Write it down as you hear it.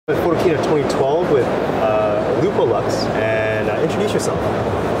Photokina 2012 with Lupolux, and introduce yourself.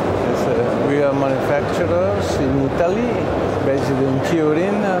 Yes, we are manufacturers in Italy, based in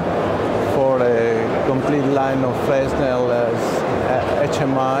Turin, for a complete line of Fresnel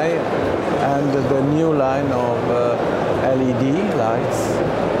HMI and the new line of LED lights.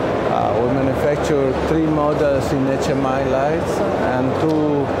 We manufacture 3 models in HMI lights and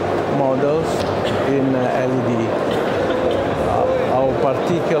 2 models in LED. Our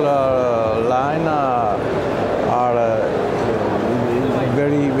particular line are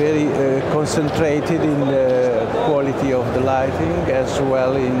very concentrated in the quality of the lighting as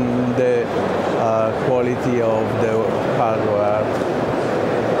well in the quality of the hardware.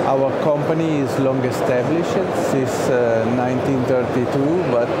 Our company is long established since 1932,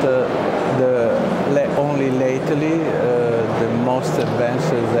 but only lately the most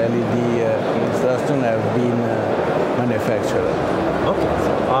advanced LED installations have been manufactured. Okay.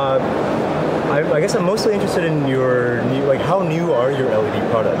 I guess I'm mostly interested in your new, like how new are your LED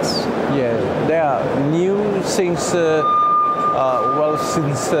products? Yeah, they are new since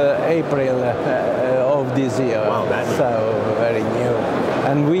since April of this year. Wow, that's so very new.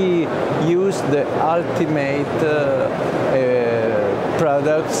 And we use the ultimate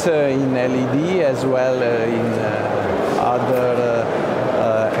products in LED as well in other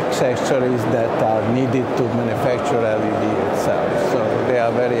accessories that are needed to manufacture LED itself. So they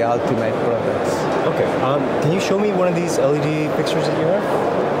are very ultimate products. Okay. Can you show me one of these LED fixtures that you have?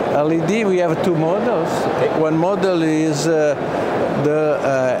 LED, we have 2 models. Okay. One model is the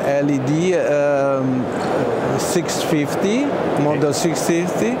LED 650, model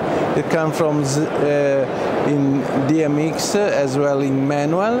 650. It comes from in DMX as well in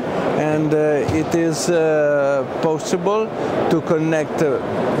manual, and it is possible to connect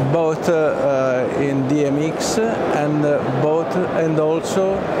both in DMX and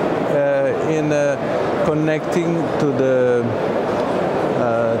also in connecting to the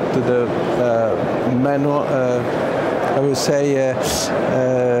manual. I would say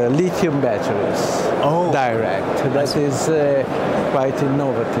lithium batteries. Oh, direct. That is quite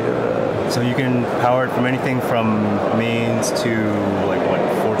innovative. So you can power it from anything from mains to like what,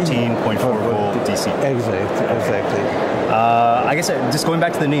 14.4 volt DC. Exactly. I guess just going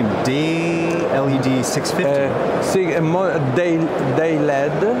back to the name, Day LED 650. Day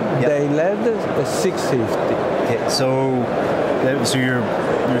LED. Yep. Day LED 650. Okay, so you're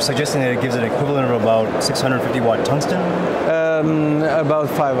suggesting that it gives an equivalent of about 650 watt tungsten? About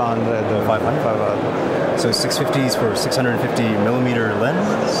 500. 500? So 650 is for 650 millimeter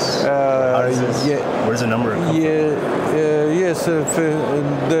lens? How does this, where does the number come from? Yes,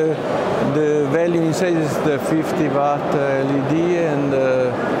 the value inside is the 50 watt LED,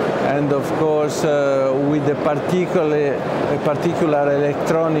 and of course with the particular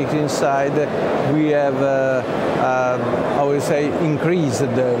electronic inside, we have I would say increased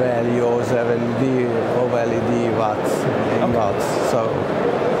the value of LED watts in watts. So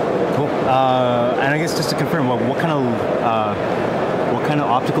cool. And I guess just to confirm, what kind of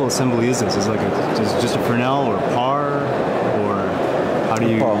optical assembly is this? Is it just a Fresnel or PAR, or how do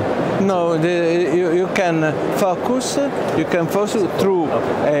you? No, you can focus. You can focus through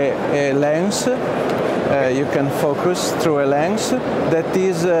a lens. You can focus through a lens that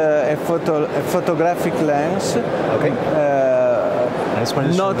is a photographic lens. Okay. I just wanted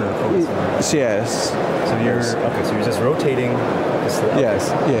to show the focus. Yes. So you're So you're just rotating.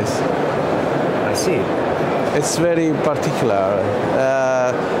 Yes. I see. It's very particular.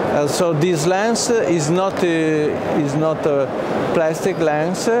 So this lens is not a plastic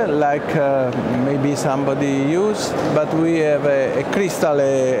lens like maybe somebody used, but we have a crystal,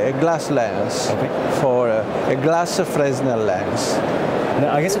 a glass lens. Okay. For a glass Fresnel lens.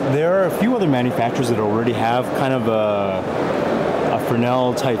 Now, I guess there are a few other manufacturers that already have kind of a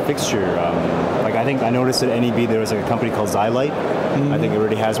Fresnel type fixture. Like I think I noticed at NEB there was like a company called Xylite. I think it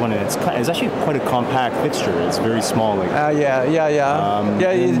already has one, and it's actually quite a compact fixture. It's very small. Like we have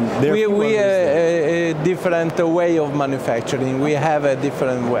a different way of manufacturing. We have a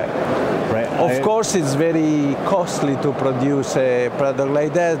different way. Right. Of course, it's very costly to produce a product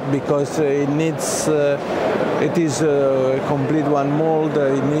like that because it needs. It is a complete one mold.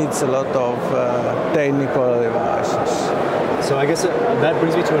 It needs a lot of technical devices. So I guess that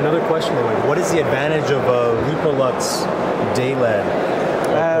brings me to another question. Like, what is the advantage of a Lupolux day LED?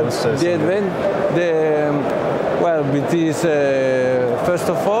 Well, it is first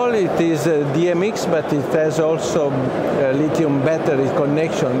of all it is DMX, but it has also lithium battery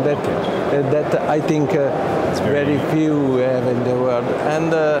connection that I think very few have in the world.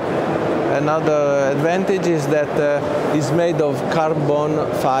 And Another advantage is that it's made of carbon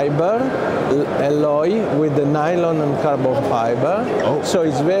fiber alloy with the nylon and carbon fiber. Oh. So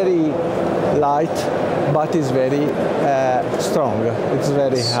it's very light, but it's very strong. It's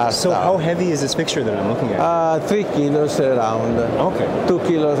very hard. So how heavy is this fixture that I'm looking at? 3 kilos around. Okay. 2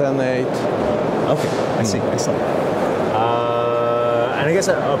 kilos and 8. Okay, I see. Excellent. And I guess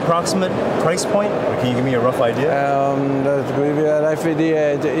an approximate price point? Or can you give me a rough idea? That will be a rough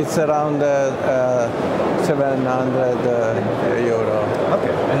idea. It's around 700 euro.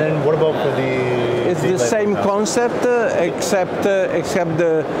 Okay. And then what about for the? It's the same concept, except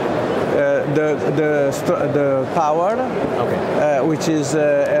the power, Okay. which is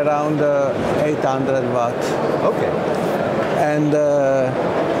around 800 watt. Okay. And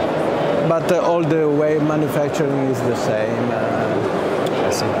but all the way manufacturing is the same.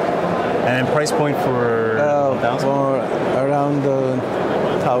 I see. And price point for 1,000? For around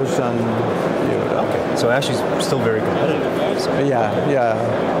 1,000 euro. Okay. So actually still very competitive. So Yeah.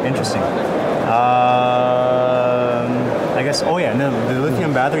 interesting. I guess, oh yeah, and then the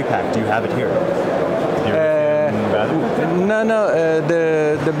lithium battery pack, do you have it here? Your lithium battery? No.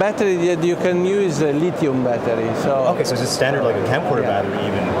 The battery that you can use is a lithium battery. So Okay, so it's just standard like a camcorder battery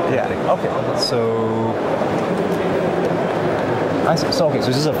even. Yeah. Okay, so I see. So okay, so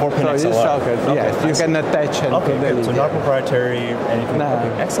this is a 4-pin So XLR. this socket, Okay, yes, I you see. can attach it Okay, to the good. So lithium. not proprietary anything. No.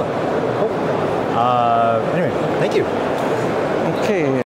 Okay, excellent. Cool. Anyway, thank you. Okay.